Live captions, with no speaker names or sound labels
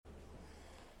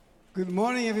Good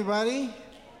morning, everybody.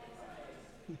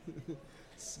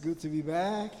 It's good to be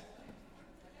back.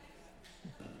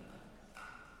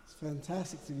 It's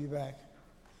fantastic to be back.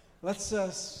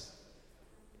 Let's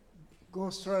go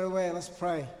straight away. Let's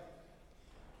pray.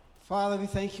 Father, we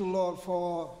thank you, Lord,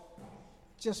 for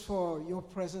your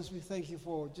presence. We thank you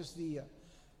for just the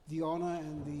honor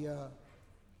and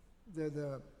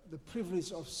the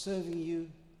privilege of serving you,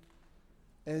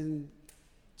 and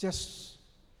just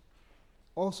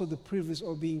also the privilege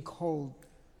of being called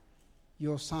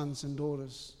your sons and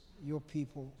daughters, your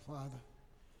people, Father.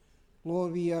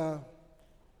 Lord, we are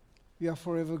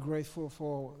forever grateful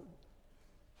for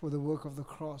the work of the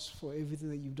cross, for everything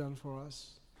that you've done for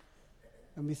us.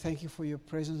 And we thank you for your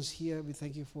presence here. We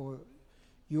thank you for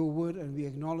your word, and we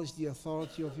acknowledge the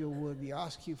authority of your word. We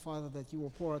ask you, Father, that you will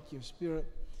pour out your spirit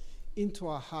into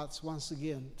our hearts once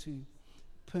again to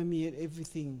permeate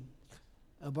everything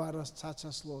about us. Touch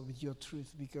us, Lord, with your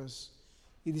truth, because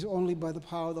it is only by the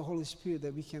power of the Holy Spirit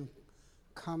that we can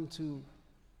come to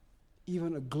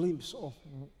even a glimpse of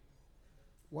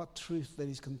what truth that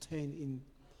is contained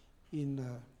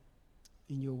in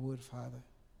your word, Father.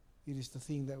 It is the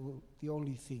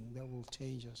only thing that will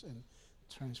change us and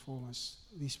transform us.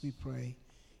 This we pray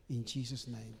in Jesus'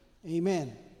 name.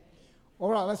 Amen.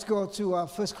 All right, let's go to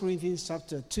 1 Corinthians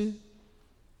chapter 2.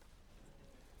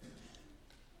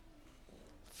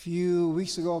 A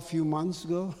few months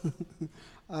ago,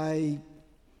 I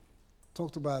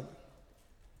talked about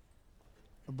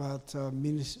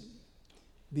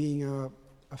being an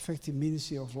effective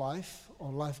ministry of life, or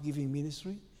life-giving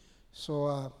ministry.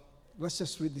 So let's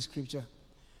just read the scripture.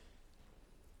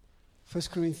 1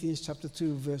 Corinthians chapter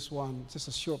 2, verse 1, just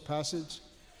a short passage.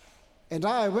 And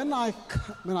when I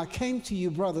came to you,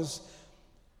 brothers,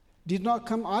 I did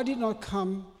not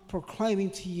come proclaiming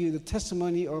to you the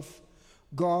testimony of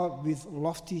God with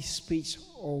lofty speech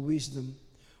or wisdom.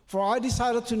 For I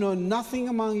decided to know nothing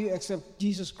among you except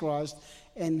Jesus Christ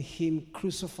and him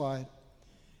crucified.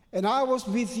 And I was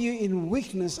with you in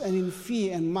weakness and in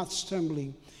fear and much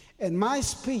trembling. And my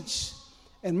speech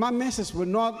and my message were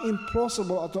not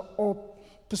implausible or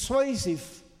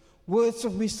persuasive words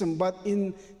of wisdom, but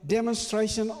in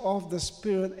demonstration of the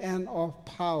Spirit and of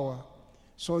power,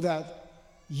 so that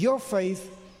your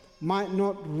faith might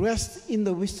not rest in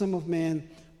the wisdom of man,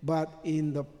 but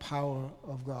in the power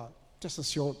of God. Just a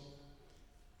short.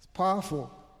 It's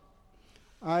powerful.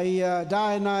 Di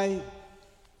and I,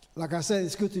 like I said,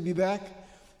 it's good to be back.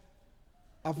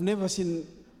 I've never seen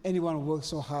anyone work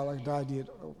so hard like Di did.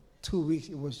 2 weeks,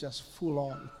 it was just full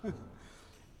on.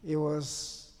 It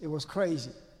was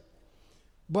crazy.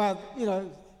 But,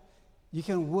 you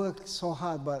can work so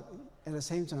hard, but at the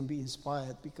same time be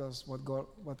inspired because what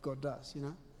God does,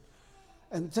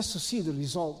 And just to see the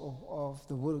result of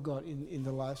the Word of God in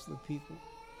the lives of the people.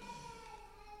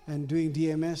 And doing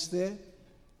DMS there.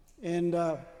 And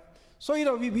so,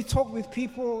 we talk with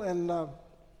people and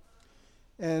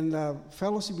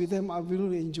fellowship with them. I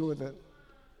really enjoy that.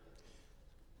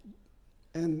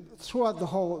 And throughout the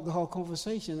whole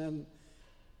conversation,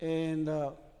 and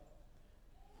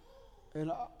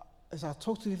as I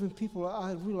talk to different people,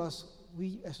 I realize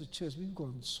we as a church, we've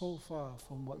gone so far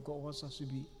from what God wants us to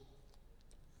be.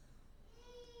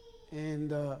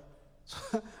 And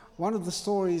one of the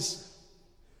stories,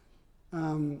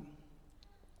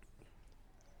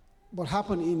 what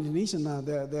happened in Indonesia now,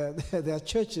 there are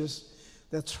churches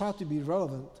that try to be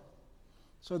relevant.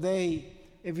 So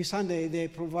every Sunday they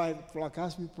provide, like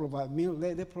us, we provide meal.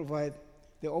 They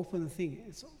open the thing,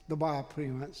 it's the bar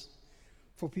pretty much,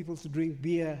 for people to drink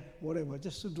beer, whatever,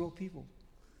 just to draw people.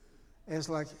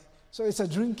 So it's a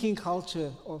drinking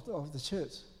culture of the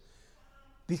church,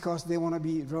 because they want to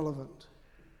be relevant.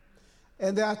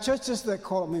 And there are churches that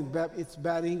it's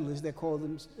bad English, they call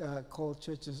them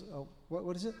churches,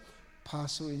 what is it?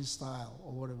 Pastoral style,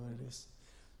 or whatever it is.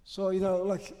 So,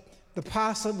 like the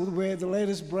pastor would wear the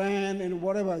latest brand and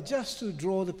whatever, just to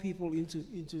draw the people into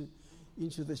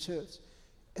the church.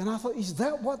 And I thought, is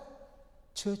that what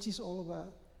church is all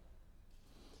about?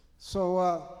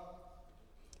 So,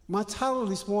 my title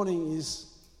this morning is,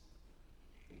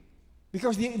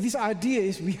 because this idea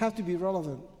is we have to be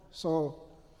relevant. So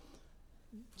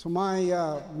my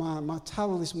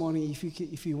title this morning,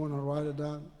 if you want to write it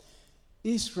down,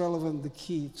 is relevant the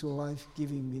key to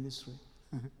life-giving ministry?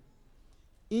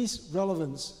 Is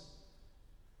relevance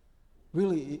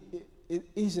really?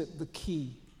 Is it the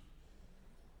key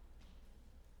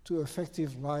to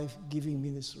effective life-giving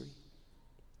ministry?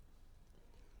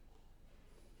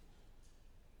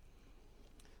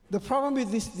 The problem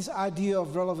with this idea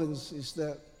of relevance is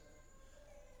that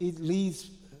it leads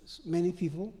many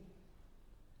people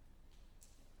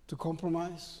to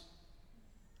compromise,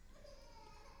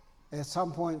 at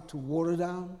some point to water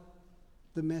down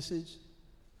the message,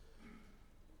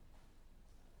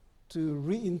 to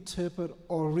reinterpret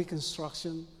or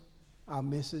reconstruction our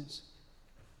message.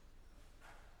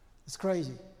 It's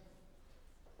crazy.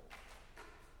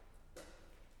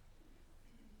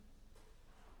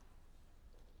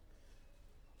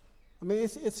 I mean,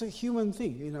 it's a human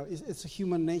thing, you know. It's a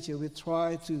human nature. We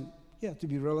try to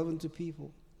be relevant to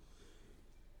people.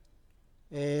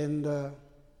 And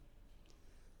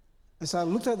as I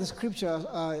looked at the scripture,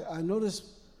 I noticed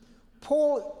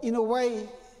Paul, in a way,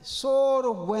 sort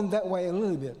of went that way a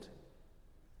little bit.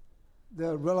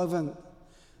 The relevant,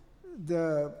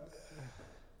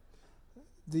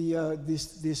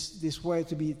 this way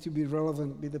to be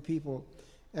relevant with the people.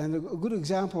 And a good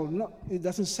example, it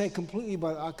doesn't say completely,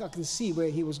 but I can see where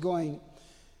he was going.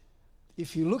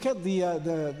 If you look at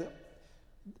the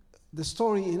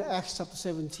story in Acts chapter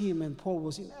 17, when Paul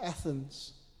was in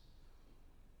Athens,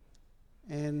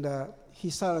 and he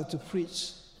started to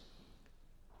preach.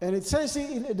 And it says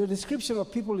in the description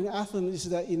of people in Athens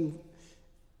is that in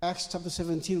Acts chapter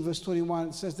 17, verse 21,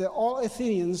 it says that all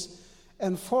Athenians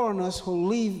and foreigners who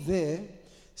live there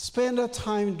spend their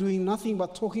time doing nothing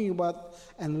but talking about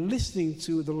and listening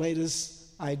to the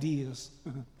latest ideas.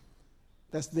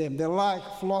 That's them. They like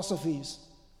philosophies.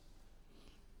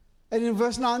 And in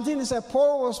verse 19, it says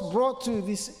Paul was brought to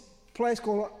this place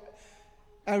called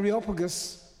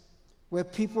Areopagus, where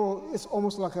people, it's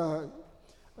almost like a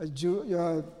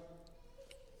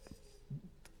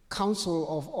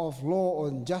council of law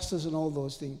and justice and all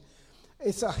those things.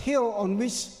 It's a hill on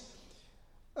which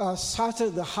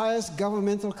started the highest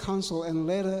governmental council and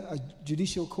later a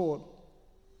judicial court.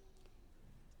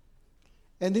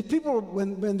 And the people,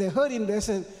 when they heard him, they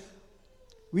said,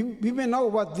 we may know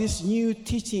what this new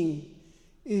teaching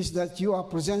is that you are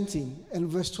presenting. And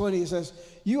verse 20 says,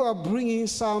 you are bringing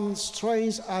some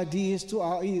strange ideas to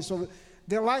our ears. So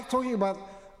they like talking about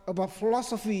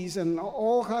philosophies and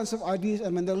all kinds of ideas.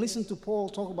 And when they listen to Paul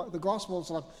talk about the gospel, it's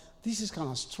like, this is kind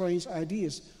of strange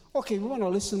ideas. Okay, we want to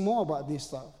listen more about this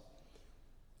stuff.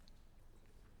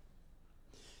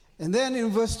 And then in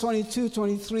verse 22,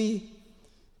 23,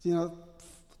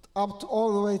 up to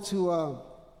all the way to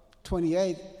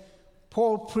 28,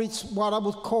 Paul preached what I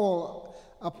would call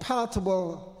a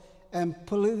palatable and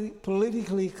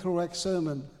politically correct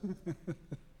sermon.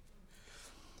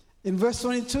 In verse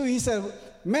 22, he said,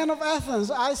 men of Athens,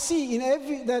 I see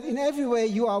that in every way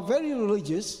you are very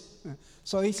religious.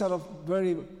 So he's sort of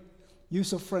very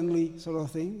user-friendly sort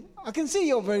of thing. I can see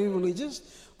you're very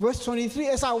religious. Verse 23,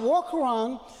 as I walk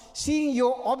around, seeing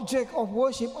your object of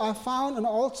worship, I found an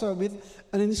altar with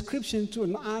an inscription to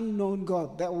an unknown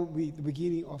God. That would be the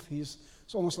beginning of his,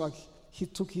 it's almost like he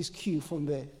took his cue from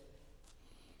there.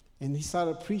 And he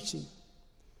started preaching,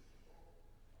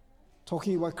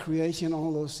 talking about creation,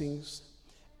 all those things.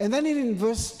 And then in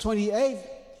verse 28,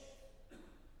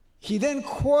 he then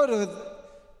quoted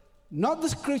not the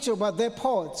scripture, but their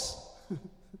poets.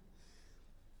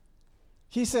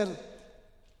 He said,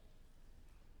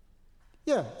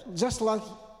 yeah, just like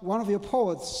one of your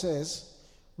poets says,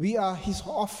 we are his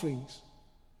offerings.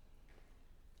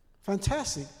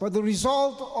 Fantastic. But the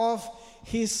result of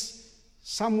his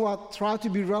somewhat try to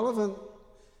be relevant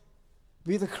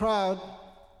with the crowd,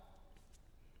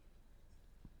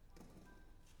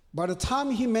 by the time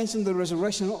he mentioned the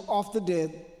resurrection of the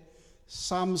dead,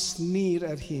 some sneered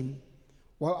at him,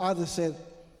 while others said,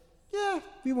 yeah,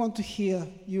 we want to hear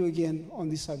you again on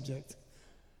this subject.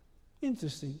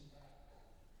 Interesting.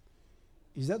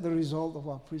 Is that the result of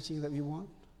our preaching that we want?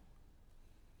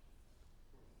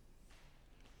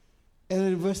 And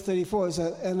in verse 34 it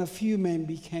says, and a few men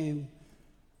became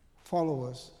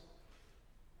followers.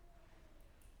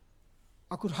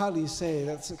 I could hardly say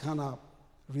that's a kind of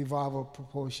revival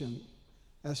proportion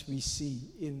as we see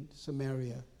in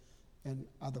Samaria and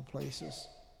other places.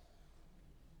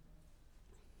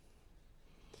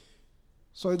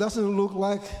 So it doesn't look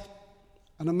like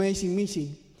an amazing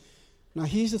meeting. Now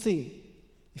here's the thing.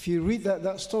 If you read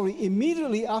that story,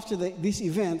 immediately after this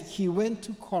event, he went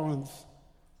to Corinth.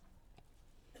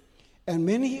 And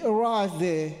when he arrived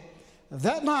there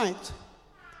that night,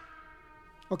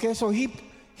 okay, so he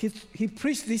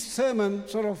preached this sermon,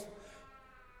 sort of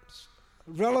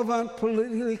relevant,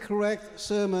 politically correct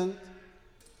sermon.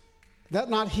 That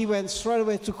night he went straight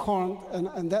away to Corinth,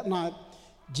 and that night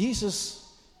Jesus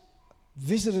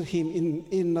visited him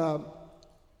in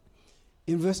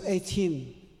verse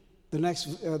 18. The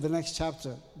next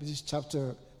chapter, which is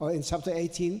in chapter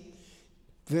 18,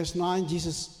 verse 9,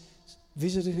 Jesus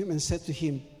visited him and said to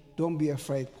him, don't be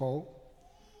afraid, Paul,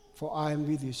 for I am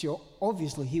with you. So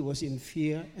obviously he was in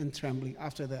fear and trembling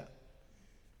after that.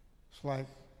 It's like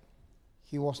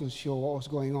he wasn't sure what was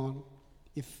going on,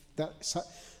 if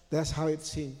that's how it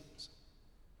seems.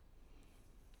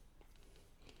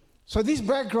 So this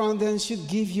background then should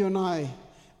give you and I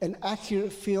an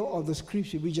accurate feel of the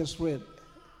scripture we just read.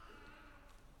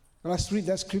 Let's read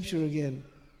that scripture again.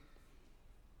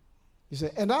 He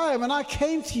said, and when I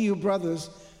came to you, brothers,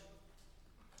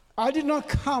 I did not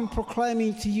come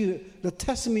proclaiming to you the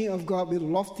testimony of God with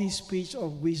lofty speech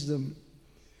of wisdom.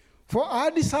 For I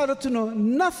decided to know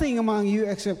nothing among you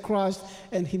except Christ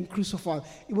and him crucified.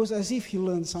 It was as if he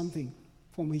learned something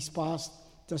from his past,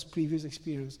 just previous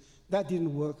experience. That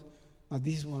didn't work. Now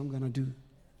this is what I'm going to do.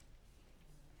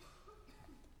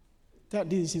 That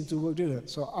didn't seem to work, did it?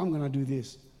 So I'm going to do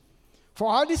this.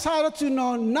 For I decided to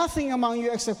know nothing among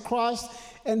you except Christ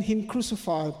and him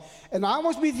crucified. And I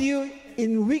was with you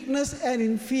in weakness and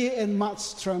in fear and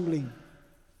much trembling.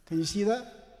 Can you see that?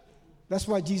 That's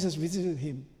why Jesus visited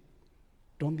him.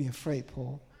 Don't be afraid,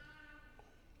 Paul.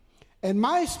 And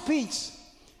my speech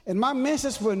and my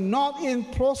message were not in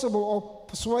plausible or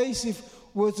persuasive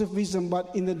words of wisdom,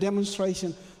 but in the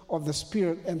demonstration of the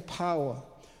Spirit and power.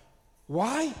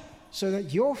 Why? So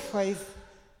that your faith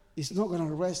is not going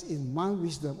to rest in my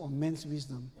wisdom or man's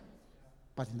wisdom,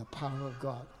 but in the power of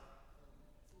God.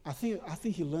 I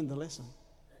think he learned the lesson.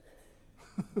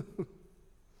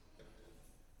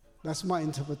 That's my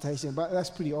interpretation, but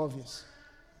that's pretty obvious.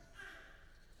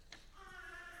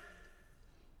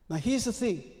 Now here's the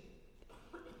thing.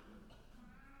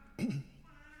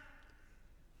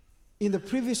 In the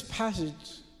previous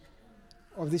passage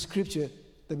of this scripture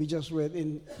that we just read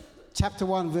in chapter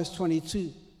 1, verse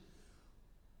 22,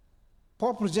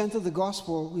 Paul presented the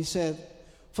gospel. He said,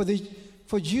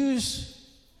 for Jews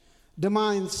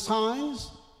demand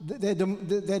signs, they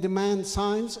demand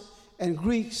signs, and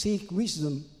Greeks seek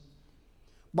wisdom.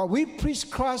 But we preach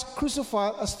Christ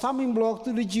crucified, a stumbling block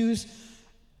to the Jews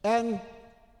and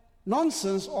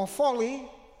nonsense or folly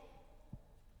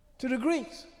to the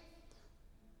Greeks.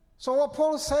 So what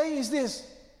Paul is saying is this: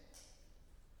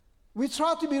 we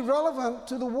try to be relevant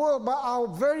to the world, but our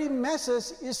very message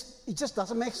it just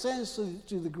doesn't make sense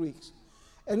to the Greeks.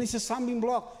 And it's a stumbling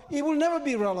block. It will never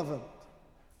be relevant.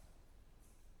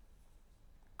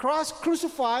 Christ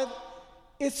crucified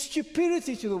is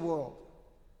stupidity to the world.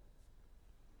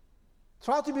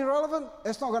 Try to be relevant,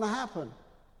 it's not going to happen.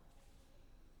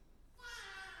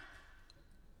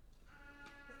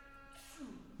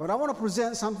 But I want to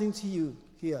present something to you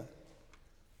here.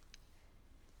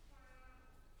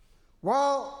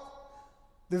 While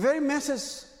the very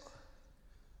message,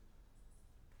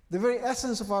 the very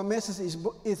essence of our message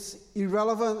it's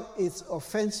irrelevant, it's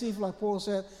offensive, like Paul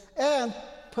said, and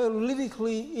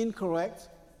politically incorrect.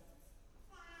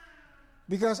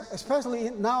 Because especially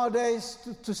nowadays,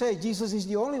 to say Jesus is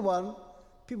the only one,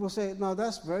 people say, no,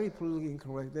 that's very politically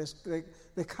incorrect.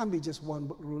 There can't be just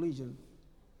one religion.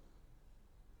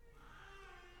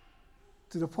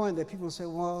 To the point that people say,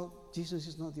 well, Jesus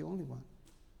is not the only one.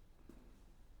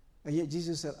 And yet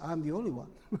Jesus said, I'm the only one.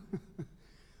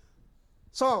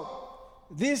 So,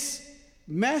 this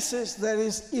message that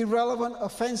is irrelevant,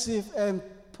 offensive, and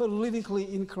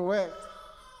politically incorrect,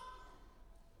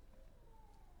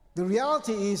 the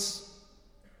reality is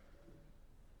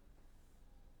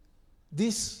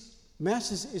this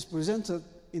message is presented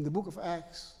in the book of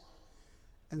Acts,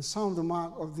 and some of the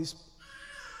mark of this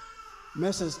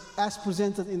message as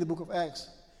presented in the book of Acts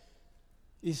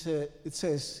is, it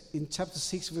says in chapter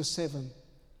 6, verse 7,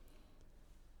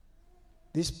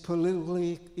 this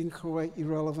politically incorrect,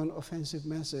 irrelevant, offensive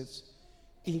message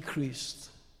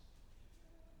increased.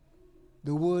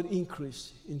 The word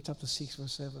increased in chapter 6,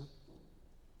 verse 7.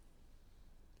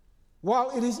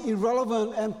 While it is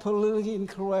irrelevant and politically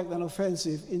incorrect and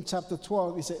offensive, in chapter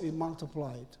 12, it said it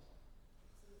multiplied.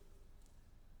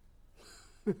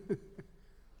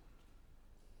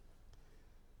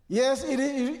 Yes, it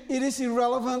is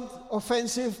irrelevant,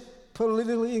 offensive,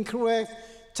 politically incorrect.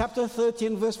 Chapter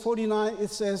 13, verse 49, it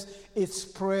says it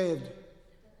spread.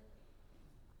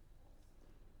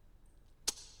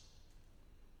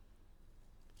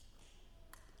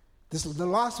 This is the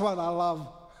last one I love.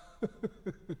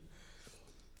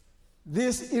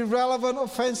 This irrelevant,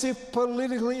 offensive,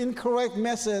 politically incorrect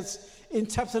message in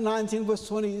chapter 19, verse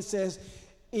 20, it says,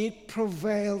 it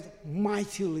prevailed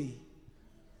mightily.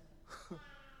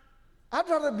 I'd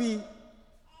rather be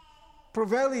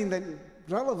prevailing than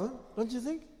relevant, don't you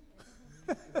think?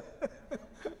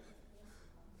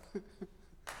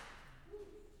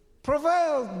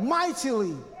 Prevailed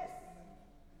mightily.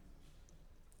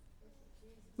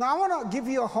 Now, I want to give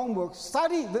you a homework.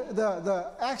 Study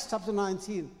the Acts chapter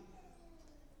 19.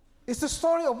 It's the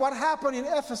story of what happened in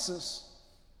Ephesus.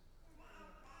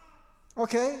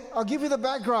 Okay, I'll give you the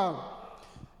background.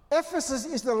 Ephesus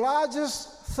is the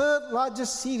third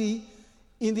largest city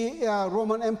in the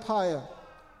Roman Empire,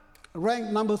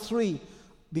 ranked number 3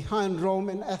 behind Rome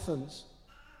and Athens.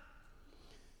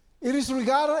 It is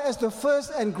regarded as the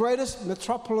first and greatest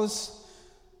metropolis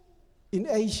in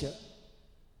Asia.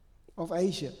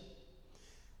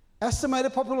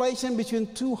 Estimated population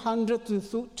between 200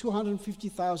 to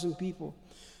 250,000 people.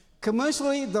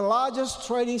 Commercially, the largest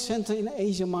trading center in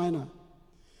Asia Minor.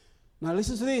 Now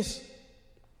listen to this.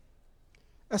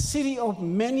 A city of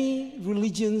many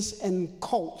religions and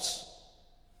cults.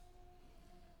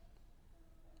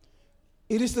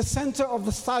 It is the center of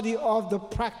the study of the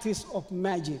practice of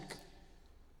magic.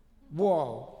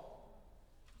 Wow.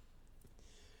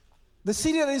 The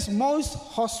city that is most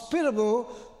hospitable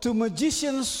to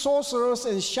magicians, sorcerers,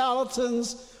 and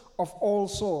charlatans of all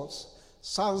sorts.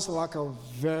 Sounds like a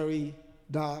very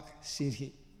dark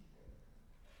city.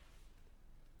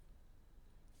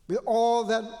 With all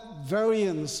that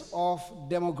variance of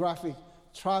demographic,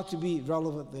 try to be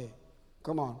relevant there.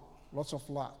 Come on, lots of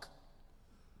luck.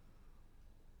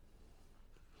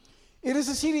 It is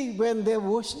a city where they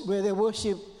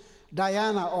worship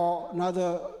Diana, or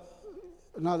another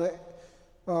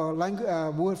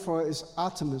word for it is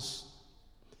Artemis.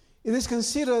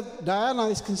 Diana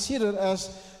is considered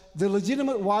as the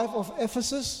legitimate wife of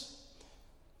Ephesus.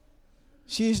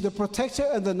 She is the protector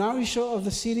and the nourisher of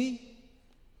the city.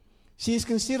 She is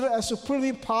considered a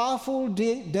supremely powerful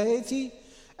deity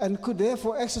and could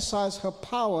therefore exercise her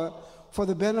power for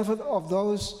the benefit of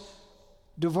those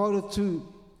devoted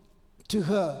to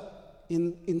her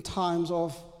in times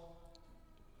of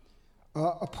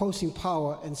opposing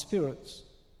power and spirits.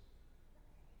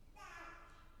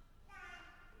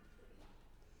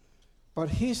 But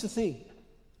here's the thing.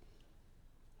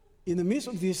 In the midst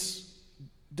of this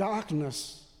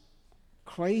darkness,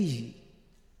 crazy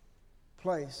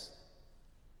place,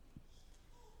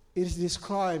 it is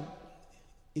described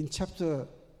in chapter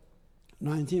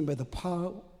 19 where the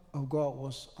power of God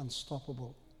was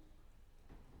unstoppable.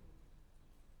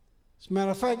 As a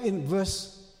matter of fact, in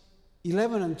verse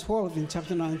 11 and 12 in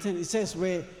chapter 19, it says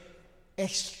where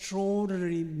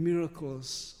extraordinary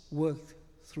miracles worked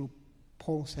through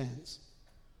Paul's hands.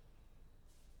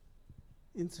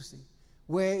 Interesting.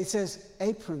 Where it says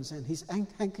aprons and his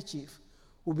handkerchief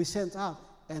will be sent out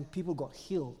and people got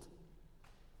healed.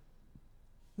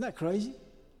 Isn't that crazy?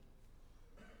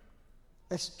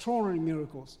 Extraordinary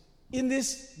miracles in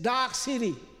this dark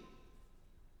city.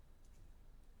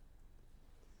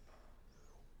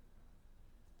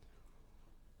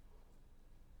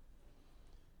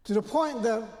 To the point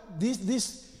that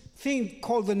this thing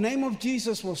called the name of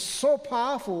Jesus was so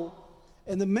powerful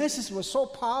and the message was so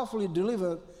powerfully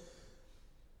delivered,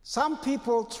 some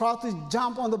people try to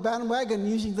jump on the bandwagon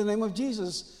using the name of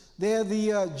Jesus. They're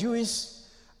the Jewish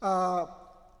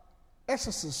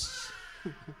exorcists.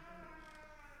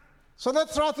 So they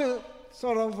try to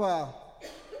sort of,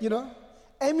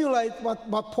 emulate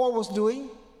what Paul was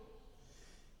doing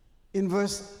in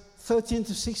verse 13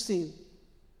 to 16.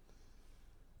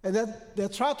 And they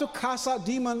tried to cast out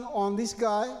demon on this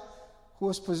guy who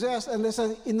was possessed, and they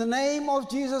said, in the name of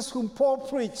Jesus whom Paul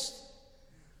preached.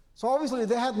 So obviously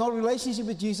they had no relationship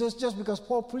with Jesus just because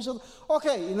Paul preached.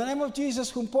 Okay, in the name of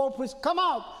Jesus whom Paul preached, come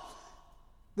out.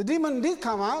 The demon did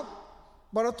come out,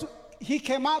 but he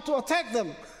came out to attack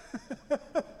them.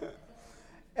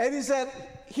 And he said,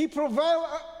 he prevailed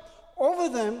over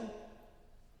them,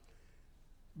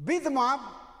 beat them up,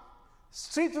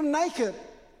 stripped them naked,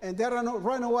 and they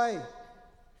ran away.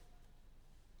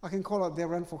 I can call it they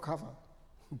ran for cover.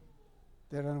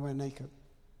 They ran away naked.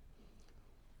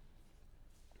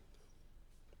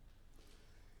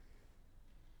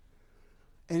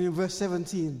 And in verse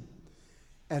 17,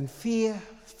 and fear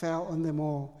fell on them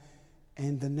all,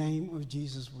 and the name of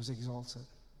Jesus was exalted.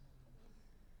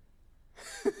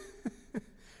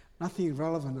 Nothing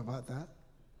irrelevant about that.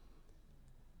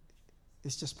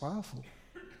 It's just powerful.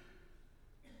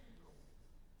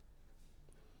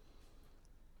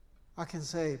 I can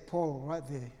say, Paul, right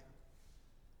there,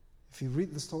 if you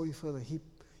read the story further,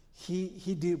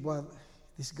 he did what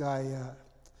this guy,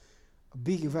 a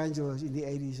big evangelist in the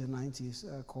 80s and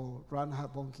 90s called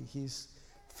Reinhard Bonnke, his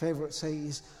favorite saying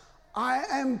is, I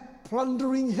am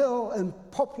plundering hell and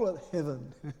populate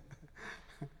heaven.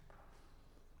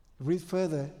 Read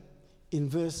further in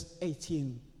verse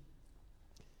 18.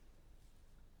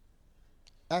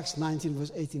 Acts 19,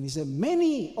 verse 18. He said,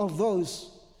 many of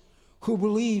those who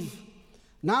believe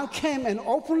now came and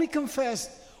openly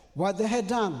confessed what they had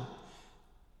done.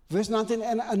 Verse 19,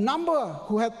 and a number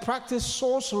who had practiced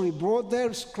sorcery brought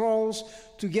their scrolls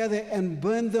together and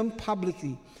burned them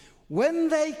publicly. When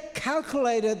they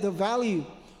calculated the value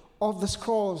of the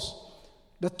scrolls,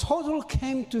 the total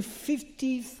came to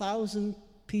 50,000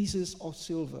 pieces of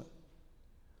silver,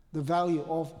 the value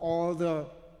of all the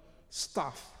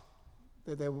stuff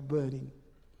that they were burning.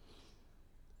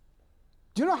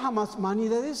 Do you know how much money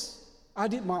that is? I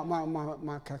did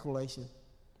my calculation.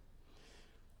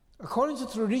 According to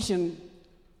tradition,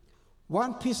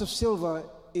 one piece of silver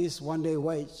is 1 day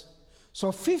wage.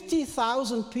 So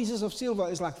 50,000 pieces of silver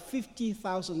is like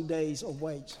 50,000 days of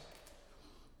wage.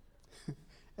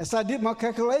 As I did my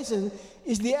calculation,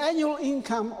 it's the annual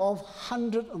income of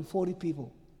 140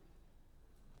 people.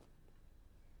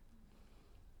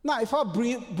 Now, if I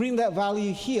bring that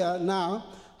value here now,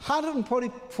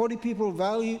 140 people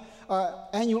value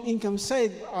annual income,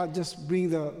 say I just bring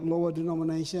the lower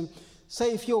denomination.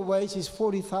 Say if your wage is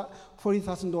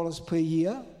 $40,000 per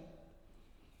year,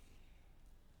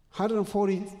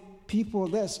 140 people,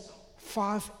 that's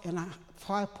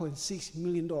 $5.6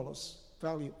 million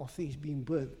value of things being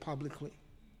burned publicly.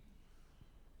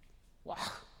 Wow.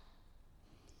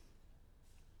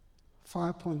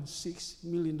 $5.6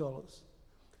 million.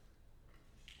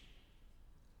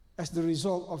 As the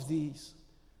result of these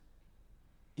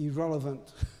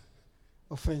irrelevant,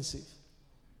 offensive,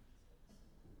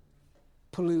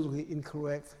 politically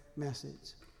incorrect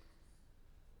message.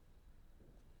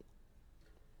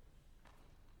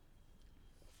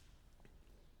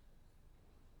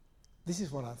 This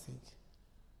is what I think.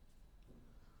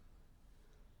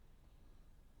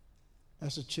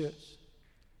 As a church,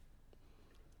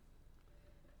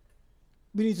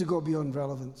 we need to go beyond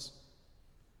relevance.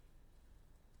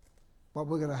 But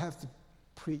we're going to have to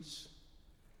preach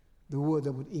the word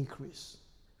that would increase,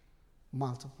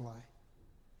 multiply,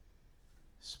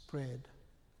 spread,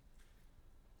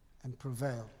 and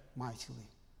prevail mightily.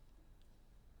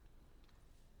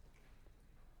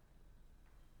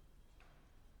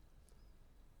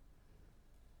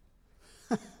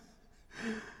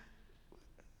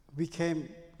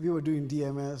 We were doing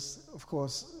DMS, of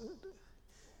course.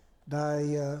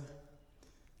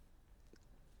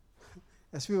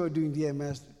 As we were doing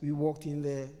DMS, we walked in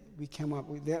there, we came up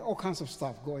with, there are all kinds of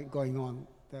stuff going on,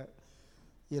 that,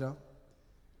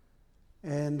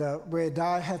 and where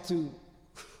Di had to,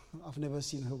 I've never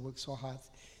seen her work so hard.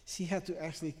 She had to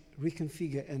actually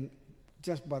reconfigure, and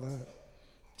just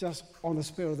on the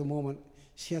spur of the moment,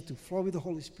 she had to flow with the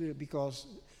Holy Spirit, because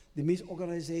the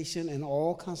misorganization and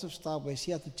all kinds of stuff where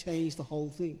she had to change the whole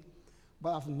thing.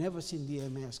 But I've never seen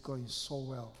DMS going so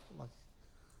well. Like,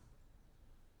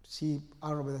 I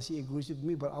don't know whether she agrees with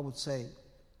me, but I would say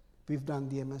we've done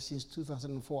DMS since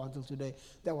 2004 until today.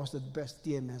 That was the best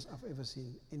DMS I've ever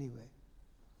seen anyway.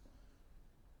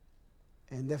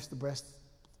 And that's the best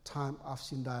time I've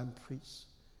seen Diane preach.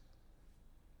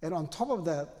 And on top of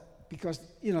that, because,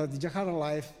 the Jakarta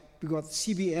Life, we got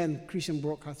CBN, Christian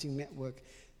Broadcasting Network,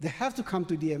 they have to come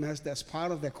to DMS. That's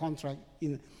part of their contract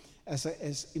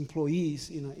as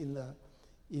employees, in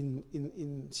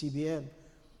CBN.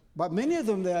 But many of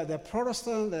them, they're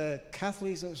Protestant, they're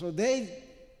Catholics, so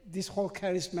this whole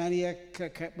charismatic,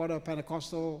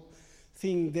 Pentecostal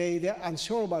thing, they're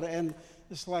unsure about it. And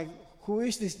it's like, who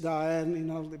is this Diane?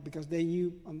 Because they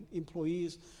knew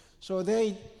employees. So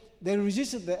they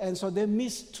resisted that, and so they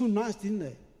missed 2 nights, didn't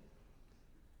they?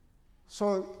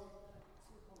 So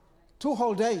 2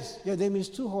 whole days. Yeah, they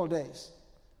missed 2 whole days.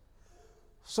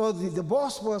 So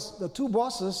the two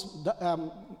bosses,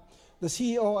 the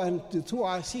CEO and the 2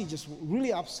 IC, just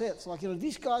really upset. So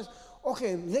these guys,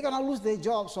 okay, they're gonna lose their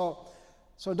job.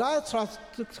 So Dad tried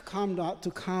to calm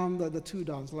the 2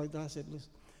 down. So like that said, listen,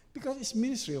 because it's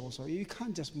ministry also. You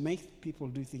can't just make people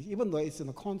do things, even though it's in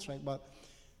the contract. But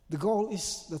the goal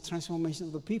is the transformation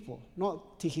of the people,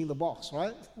 not ticking the box,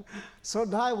 right? So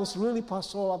Dai was really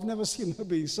pastoral. I've never seen her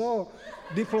be so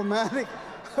diplomatic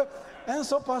and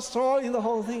so pastoral in the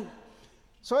whole thing.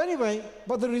 So anyway,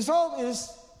 but the result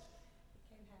is,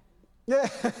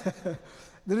 the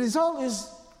result is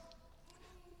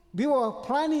we were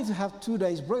planning to have 2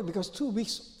 days break, because 2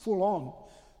 weeks full on.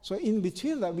 So in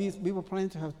between that, we were planning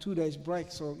to have 2 days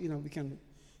break, so we can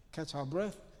catch our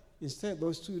breath. Instead,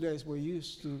 those 2 days were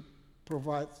used to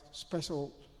provide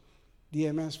special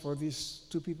DMS for these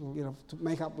 2 people, to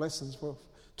make up lessons for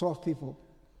 12 people.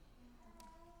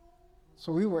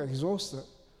 So we were exhausted.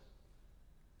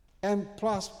 And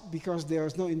plus, because there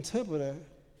was no interpreter,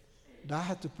 I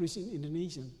had to preach in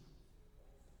Indonesian.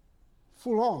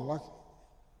 Full on,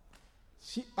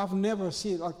 I've never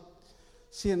seen,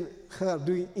 seeing her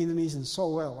doing Indonesian so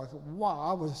well. Like, wow,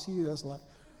 I was serious. Like,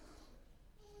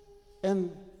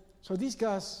 and so these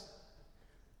guys,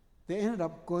 they ended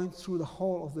up going through the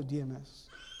whole of the DMS.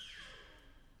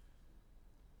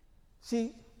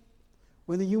 See,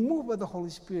 when you move by the Holy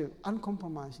Spirit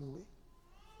uncompromisingly,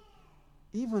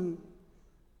 even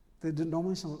the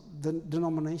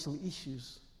denominational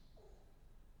issues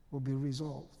will be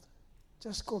resolved.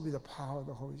 Just go with the power of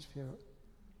the Holy Spirit.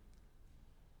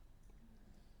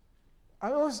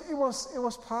 It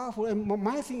was powerful. And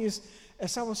my thing is,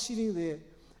 as I was sitting there,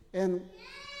 and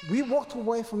we walked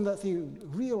away from that thing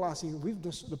realizing we've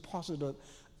just deposited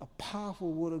a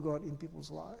powerful word of God in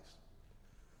people's lives.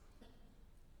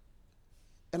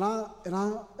 And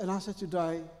I said to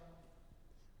Dai,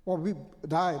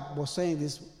 Dai was saying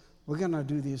this, we're going to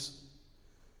do this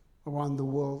around the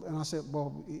world. And I said,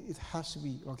 well, it has to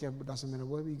be, okay, but it doesn't matter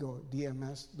where we go.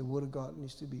 DMS, the word of God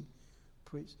needs to be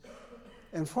preached.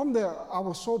 And from there, I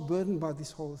was so burdened by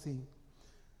this whole thing,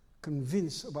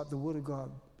 convinced about the word of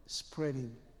God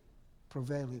spreading,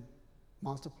 prevailing,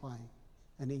 multiplying,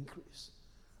 and increase.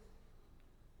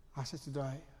 I said to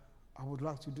Dai, I would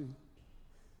like to do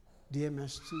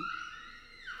DMS 2,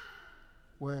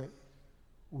 where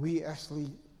we actually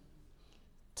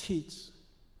teach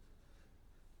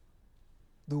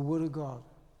the Word of God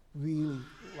really,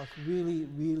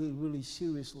 really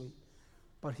seriously.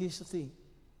 But here's the thing.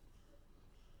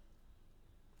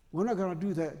 We're not going to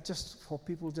do that just for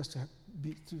people just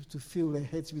to fill their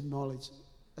heads with knowledge.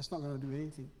 That's not going to do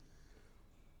anything.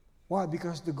 Why?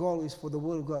 Because the goal is for the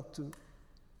Word of God to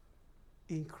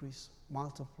increase,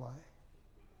 multiply,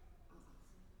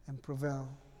 and prevail.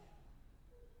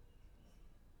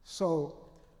 So,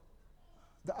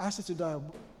 the answer to that,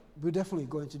 we're definitely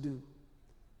going to do.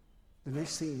 The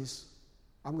next thing is,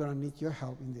 I'm going to need your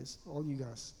help in this, all you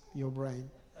guys, your brain.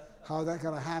 How that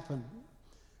going to happen?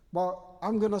 But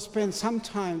I'm going to spend some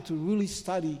time to really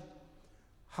study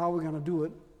how we're going to do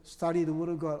it, study the Word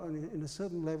of God in a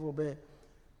certain level where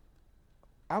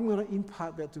I'm going to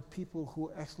impart that to people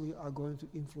who actually are going to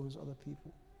influence other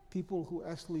people, people who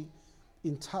actually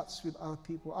in touch with other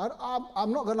people.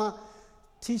 I'm not going to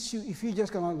teach you if you're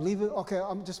just going to leave it, okay,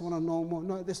 I just want to know more.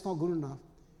 No, that's not good enough.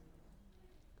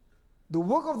 The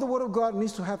work of the Word of God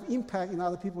needs to have impact in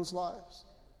other people's lives.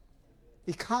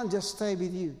 It can't just stay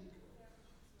with you.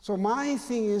 So my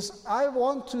thing is, I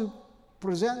want to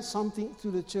present something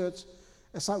to the church.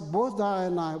 As both Dai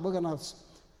and I, we're going to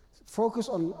focus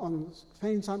on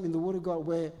spending time in the Word of God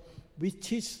where we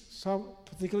teach some,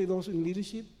 particularly those in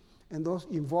leadership and those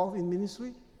involved in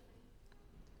ministry,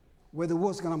 where the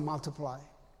Word's going to multiply.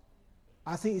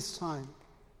 I think it's time.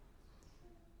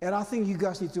 And I think you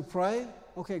guys need to pray.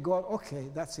 Okay, God, okay,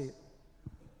 that's it.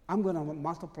 I'm going to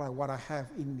multiply what I have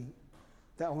in me,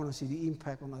 that I want to see the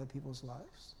impact on other people's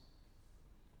lives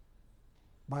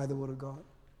by the Word of God.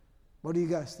 What do you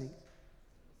guys think?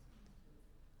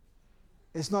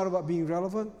 It's not about being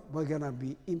relevant. We're going to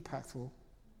be impactful.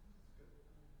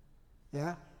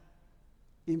 Yeah?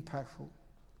 Impactful.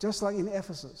 Just like in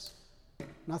Ephesus.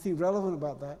 Nothing relevant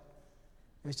about that.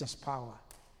 It's just power.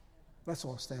 Let's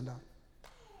all stand up.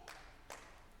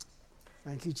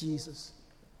 Thank you, Jesus.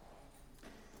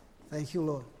 Thank you,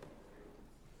 Lord.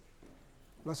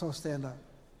 Let's all stand up.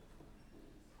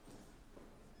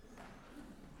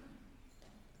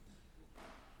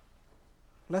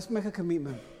 Let's make a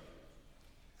commitment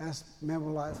as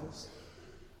member lifers.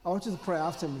 I want you to pray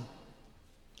after me.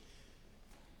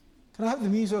 Can I have the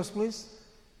music, please?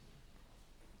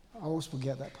 I always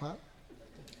forget that part.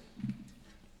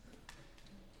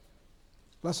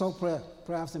 Let's all pray.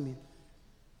 Pray after me.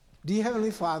 Dear Heavenly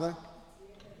Father,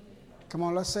 come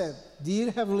on, let's say it.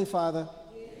 Dear Heavenly Father,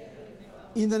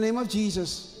 in the name of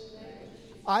Jesus,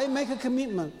 I make a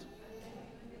commitment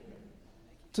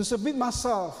to submit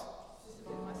myself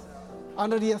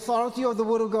under the authority of the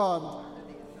Word of God.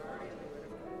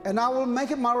 And I will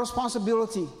make it my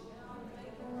responsibility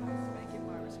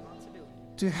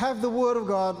to have the Word of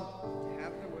God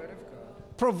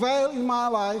prevail in my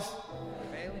life,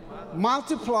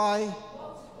 multiply,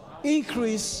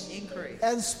 increase,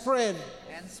 and spread.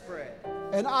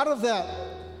 And out of that,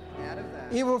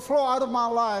 it will flow out of my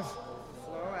life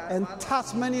and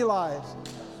touch many lives.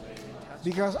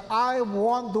 Because I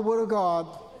want the Word of God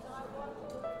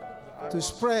to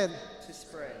spread,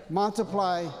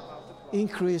 multiply,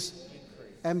 increase,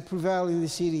 and prevail in the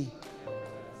city.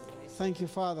 Thank you,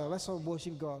 Father. Let's all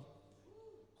worship God.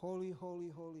 Holy, holy,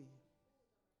 holy.